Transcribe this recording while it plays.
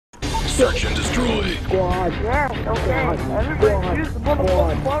Search and destroy. Squad. Yes, okay. Everybody use the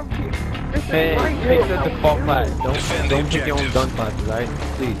motherfucking barbecue. Hey, pick the default class. Defend the Don't pick your own objective. gun classes, alright?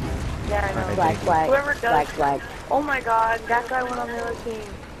 Please. Yeah, I know. Flag, flag. Whoever Flag, does. flag. Oh my god, that guy went on the other team.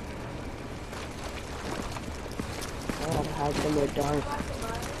 Oh, hide somewhere dark.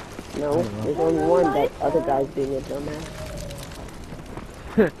 No, there's only one. That other guy's being a dumbass.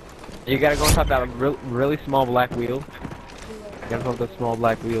 You gotta go on top of that really small black wheel. You gotta go on the small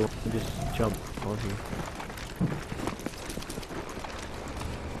black wheel and just jump on here.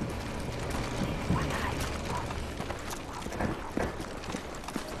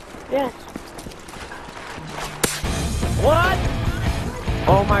 Yes. What?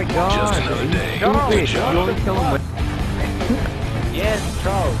 Oh my god! Just another day. Stupid! You only kill him with... Yes,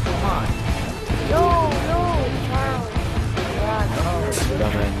 Charles, come on. No, Charles.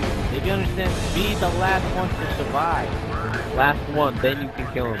 Dumbass. If you understand, be the last one to survive. Last one, then you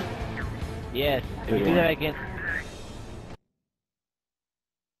can kill him. Yes, if you do that again...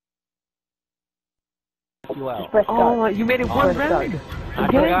 You out. Press start. Oh, you made it one round!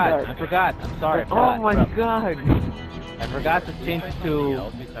 I forgot. I'm sorry. Oh my god. I forgot to change it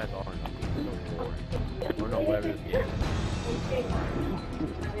to...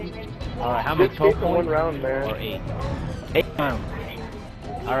 Alright, how many? 12 points? One round, man. Or 8? 8 rounds.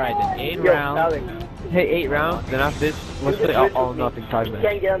 Alright then, 8 Yo, rounds. Alex, Hey, 8 rounds, then after this, let's play all nothing you 5 minutes.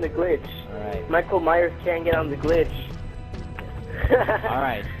 can't get on the glitch. Alright. Michael Myers can't get on the glitch.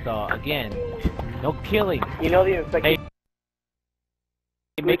 Alright, so again, no killing. You know the inspector. Hey,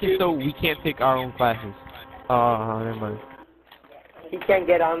 make it so we can't pick our own classes. Oh, never mind. He can't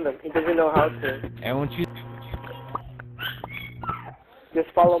get on them. He doesn't know how to. Everyone choose. Just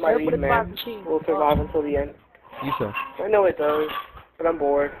follow my Everybody lead, man. clap the We'll survive until the end. You sir. I know it does, but I'm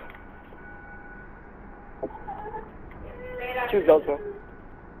bored. Choose Delta.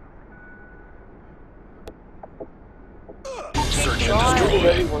 Search and Not destroy.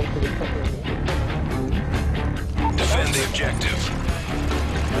 everyone for the fucking. Defend the objective.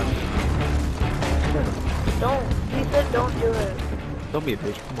 Don't. He said don't do it. Don't be a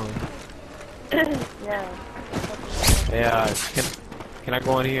bitch, come on. Yeah. Yeah, can I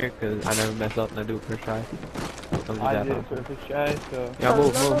go on here? Cause I never mess up and I do it first try. Don't do I that, did huh? it for the first try, so. Yeah,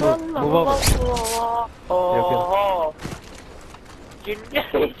 move over. Oh. You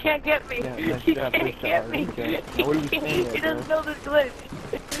can't get me. Yeah, He nice job, can't good get job, me. okay. Now what are we saying He there, doesn't know this glitch.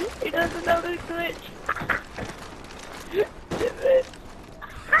 He doesn't know this glitch.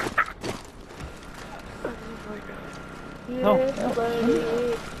 No. Yes,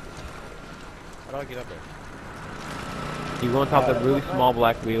 buddy. How do I get up there? You go on top of the really small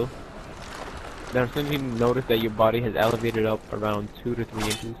black wheel. Then as soon as you notice that your body has elevated up around 2 to 3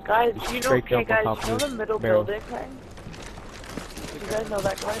 inches, Guys, just you know, straight okay, jump on guys, top you know of the the middle barrel. building thing? You guys know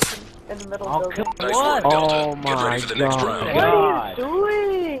that guy in the middle building? Nice work, Delta. Oh Get my ready for the next god. round. What are you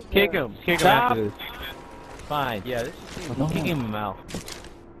doing? Kick him Stop. after this. Fine, yeah, this is kick him in the mouth.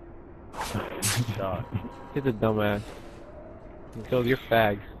 Dog. He's a dumbass. Kill your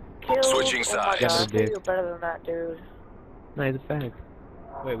fags. Kill. Switching Oh my sides. god, Dick. you're better than that, dude. No, he's a fag.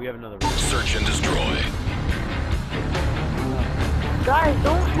 Wait, we have another round. Search and destroy. Guys,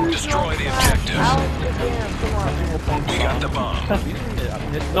 don't use Destroy your the flash. objective. Alex, again, come on. We got the bomb.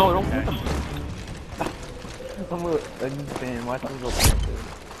 No, don't put them. I'm a fan. Watch me go.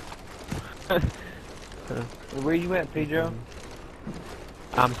 Where you at, Pedro?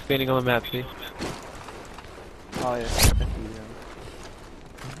 I'm spinning on the map, see? Oh, yeah. I see you.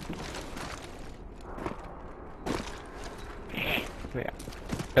 Wait.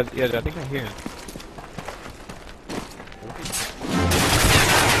 Yeah, I think I hear him.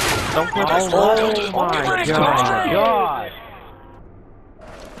 Don't put Oh my my god.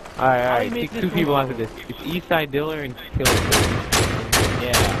 Alright, you make pick this 2 people one? after this. It's Eastside Diller and Killer.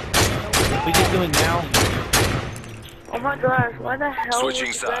 Yeah. We just do it now. Oh my gosh, why the hell Switching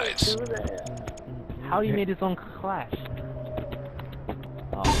would you guys sides. do that? How he made his own class?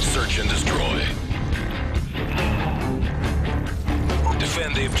 Search and destroy.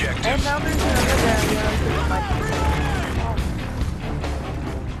 Defend the And objective. now there's another guy who my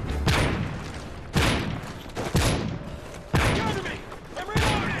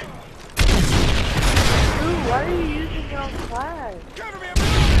Dude, why are you using your own class?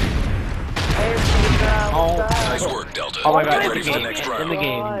 Hey, what's up? Nice work, Delta. Oh my god, Get ready for the next in round. the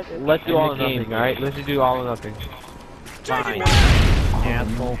game. Let's do all or nothing, alright? Let's just do all or nothing. Fine.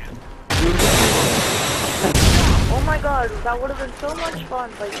 Asshole. Oh my god, that would have been so much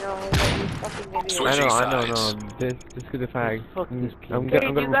fun, but you know, you fucking idiot. Switching sides. This is the fact. I'm Hey,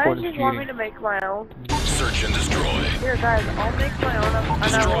 gonna do you report guys a just want me shooting. to make my own? Search and destroy. Here, guys, I'll make my own. And I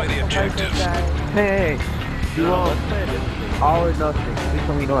Destroy won't the fight this objective. guy. Hey, You No, want let's play this. all or nothing. Please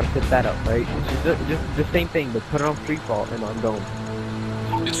tell me you know how to set that up, right? It's just the same thing, but put it on free fall and I'm going.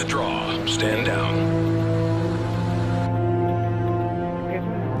 It's a draw. Stand down.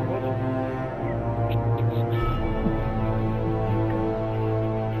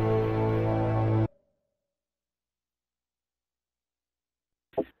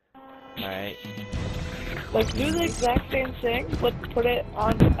 Alright. Like, do the exact same thing, but put it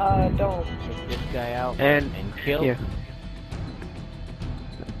on, dome. Take this guy out And kill. yeah.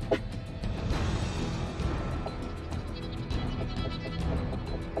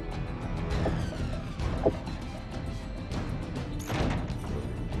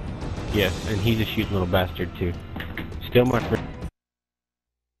 Yes, and he's a shooting little bastard too. Still my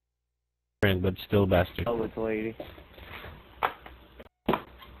friend, but still a bastard. Oh, this lady.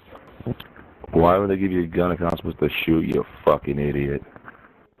 Why would they give you a gun if you're not supposed to shoot, you fucking idiot?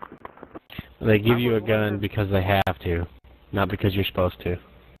 They give you a gun because they have to, not because you're supposed to.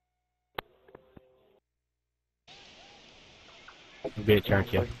 Bitch,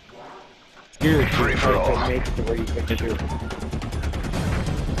 aren't you? You're Free for all.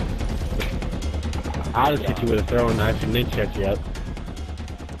 I'll just hit you with a throwing knife and then shut you up.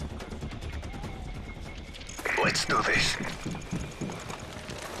 Let's do this.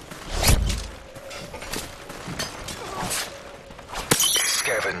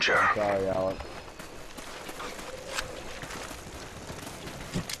 Scavenger. Sorry, Alex.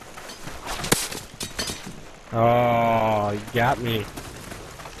 Oh, you got me.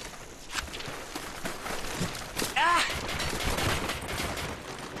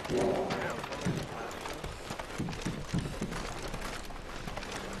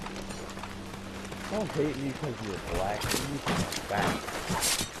 Don't hate me because you're black. You fat.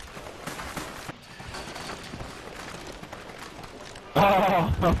 Oh,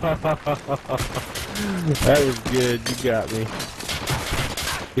 that was good. You got me.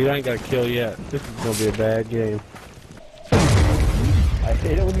 Dude, I ain't got a kill yet. This is gonna be a bad game. I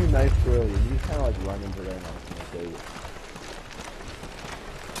hate it when you're nice early. You just kind of like run into them on the date.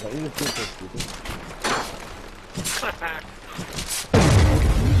 Don't you just think so stupid?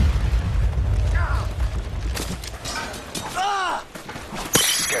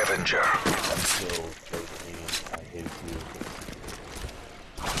 Scavenger. So 13. I hate you.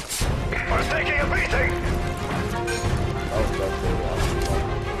 We're taking a beating. Oh, that's really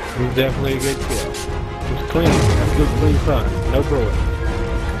awesome. It was definitely a good kill. It was clean. That's good, clean fun. No bullet.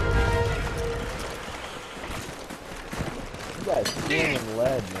 You guys stealing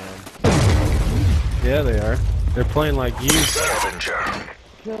lead, man. Yeah, they are. They're playing like you. Scavenger.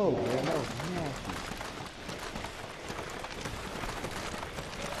 Kill, man. That was nasty.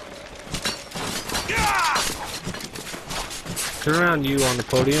 Turn around, you on the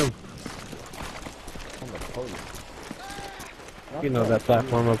podium. On the podium. You know that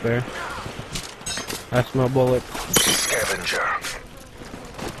platform up there. I smell bullets. Scavenger.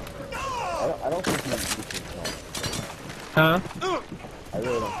 I don't think you can smoke. Huh? I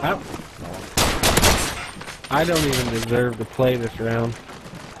really don't think I don't even deserve to play this round.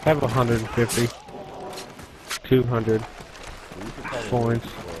 I have 150. 200 points.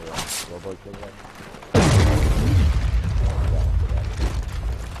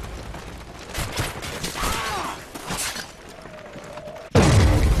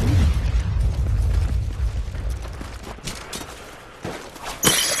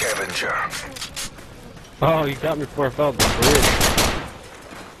 Scavenger. Oh, you got me before I fell off the bridge.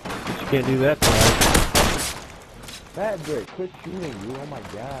 But you can't do that tonight. Fat Dick, quit shooting, you. Oh my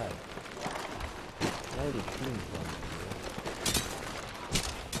god. Why are you shooting from me?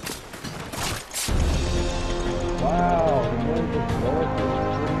 Wow, where's the bullet?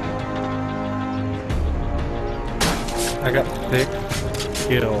 I got 6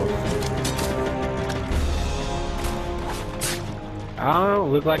 kills. I don't know,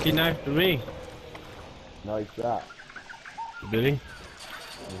 looked like he knifed me. Nice shot. Did he?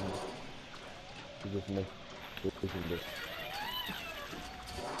 You just missed. This.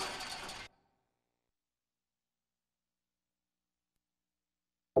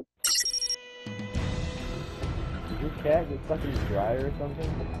 Did your cat get stuck in the dryer or something?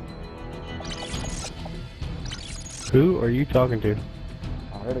 Who are you talking to?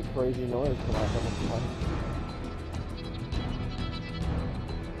 I heard a crazy noise come out from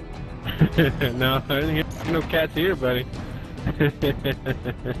the No, I didn't hear no cats here, buddy.